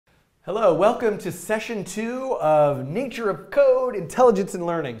Hello, welcome to session 2 of Nature of Code, Intelligence and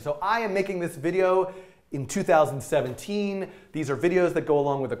Learning. So I am making this video in 2017. These are videos that go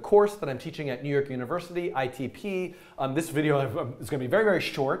along with a course that I'm teaching at New York University, ITP. This video is going to be very, very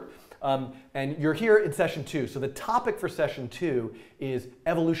short. And you're here in session 2. So the topic for session 2 is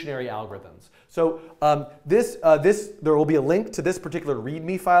evolutionary algorithms. So there will be a link to this particular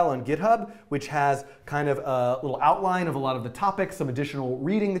README file on GitHub, which has kind of a little outline of a lot of the topics, some additional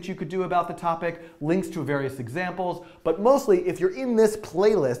reading that you could do about the topic, links to various examples. But mostly, if you're in this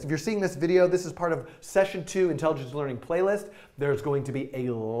playlist, if you're seeing this video, this is part of session 2 Intelligence and Learning playlist. There's going to be a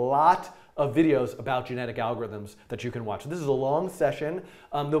lot of videos about genetic algorithms that you can watch. So this is a long session.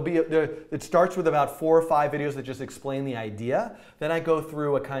 It starts with about 4 or 5 videos that just explain the idea. Then I go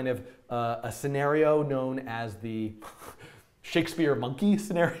through a kind of a scenario known as the Shakespeare monkey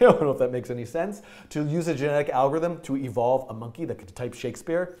scenario. I don't know if that makes any sense. To use a genetic algorithm to evolve a monkey that could type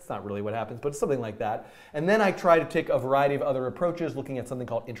Shakespeare. It's not really what happens, but it's something like that. And then I try to take a variety of other approaches, looking at something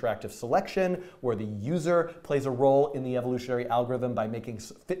called interactive selection, where the user plays a role in the evolutionary algorithm by making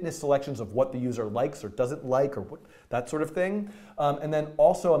fitness selections of what the user likes or doesn't like, or that sort of thing. And then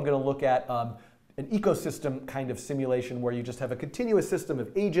also I'm going to look at an ecosystem kind of simulation where you just have a continuous system of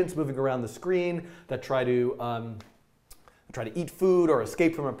agents moving around the screen that try to eat food or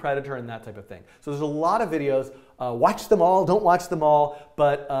escape from a predator and that type of thing. So there's a lot of videos. Watch them all, don't watch them all,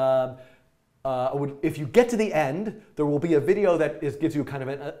 but if you get to the end, there will be a video that gives you kind of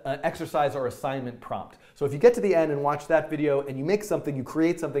an exercise or assignment prompt. So if you get to the end and watch that video and you make something, you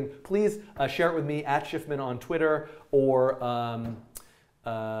create something, please share it with me at Schiffman on Twitter or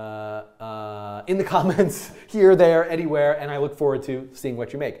in the comments here, there, anywhere, and I look forward to seeing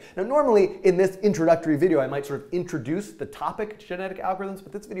what you make. Now normally in this introductory video I might sort of introduce the topic genetic algorithms,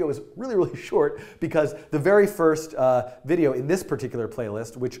 but this video is really, really short because the very first video in this particular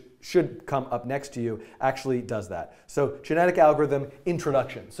playlist, which should come up next to you, actually does that. So genetic algorithm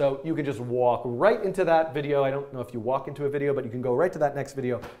introduction. So you can just walk right into that video. I don't know if you walk into a video, but you can go right to that next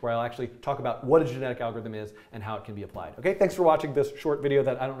video where I'll actually talk about what a genetic algorithm is and how it can be applied. Okay, thanks for watching this short video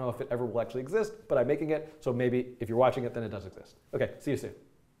that I don't know if it ever will actually exist, but I'm making it, so maybe if you're watching it, then it does exist. Okay, see you soon.